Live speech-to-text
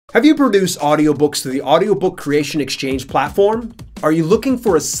Have you produced audiobooks through the Audiobook Creation Exchange platform? Are you looking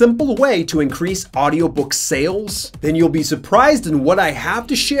for a simple way to increase audiobook sales? Then you'll be surprised in what I have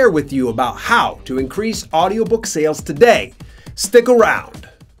to share with you about how to increase audiobook sales today. Stick around.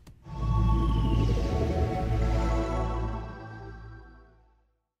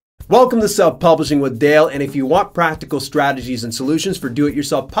 Welcome to Self-Publishing with Dale, and if you want practical strategies and solutions for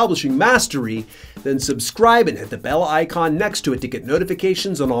do-it-yourself publishing mastery, then subscribe and hit the bell icon next to it to get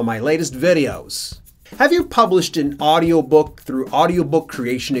notifications on all my latest videos. Have you published an audiobook through Audiobook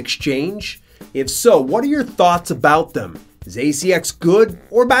Creation Exchange? If so, what are your thoughts about them? Is ACX good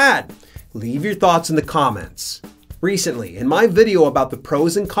or bad? Leave your thoughts in the comments. Recently, in my video about the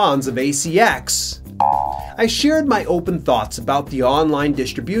pros and cons of ACX, I shared my open thoughts about the online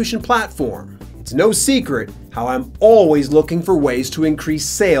distribution platform. It's no secret how I'm always looking for ways to increase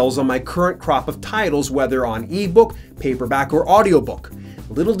sales on my current crop of titles, whether on ebook, paperback, or audiobook.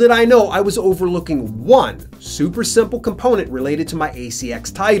 Little did I know I was overlooking one super simple component related to my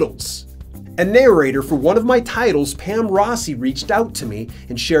ACX titles. A narrator for one of my titles, Pam Rossi, reached out to me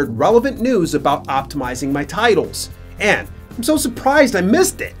and shared relevant news about optimizing my titles. And I'm so surprised I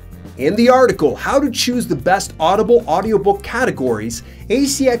missed it. In the article, How to Choose the Best Audible Audiobook Categories,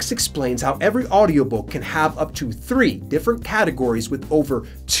 ACX explains how every audiobook can have up to 3 different categories with over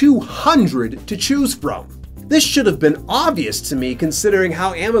 200 to choose from. This should have been obvious to me considering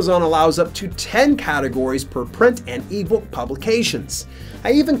how Amazon allows up to 10 categories per print and ebook publications.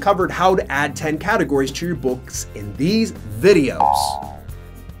 I even covered how to add 10 categories to your books in these videos.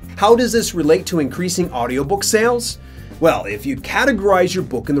 How does this relate to increasing audiobook sales? Well, if you categorize your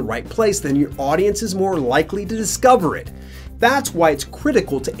book in the right place, then your audience is more likely to discover it. That's why it's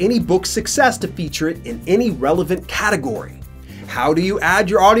critical to any book's success to feature it in any relevant category. How do you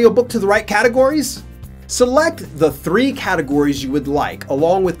add your audiobook to the right categories? Select the 3 categories you would like,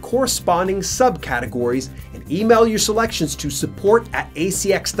 along with corresponding subcategories, and email your selections to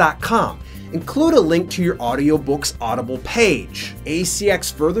support@acx.com. Include a link to your audiobook's Audible page.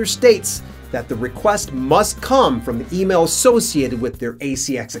 ACX further states that the request must come from the email associated with their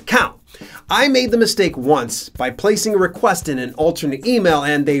ACX account. I made the mistake once by placing a request in an alternate email,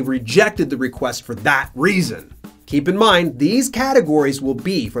 and they rejected the request for that reason. Keep in mind, these categories will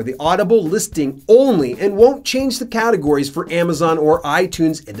be for the Audible listing only and won't change the categories for Amazon or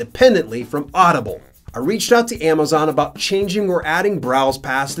iTunes independently from Audible. I reached out to Amazon about changing or adding Browse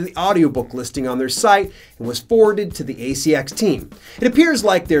Pass to the audiobook listing on their site and was forwarded to the ACX team. It appears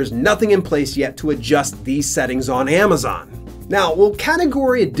like there's nothing in place yet to adjust these settings on Amazon. Now, will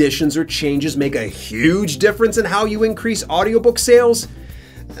category additions or changes make a huge difference in how you increase audiobook sales?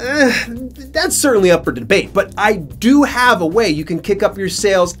 That's certainly up for debate, but I do have a way you can kick up your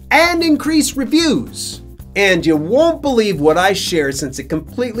sales and increase reviews. And you won't believe what I share since it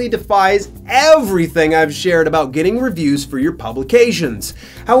completely defies everything I've shared about getting reviews for your publications.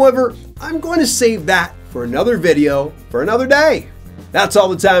 However, I'm going to save that for another video for another day. That's all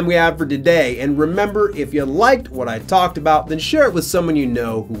the time we have for today. And remember, if you liked what I talked about, then share it with someone you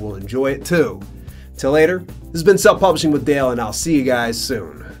know who will enjoy it too. Till later, this has been Self-Publishing with Dale, and I'll see you guys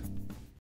soon.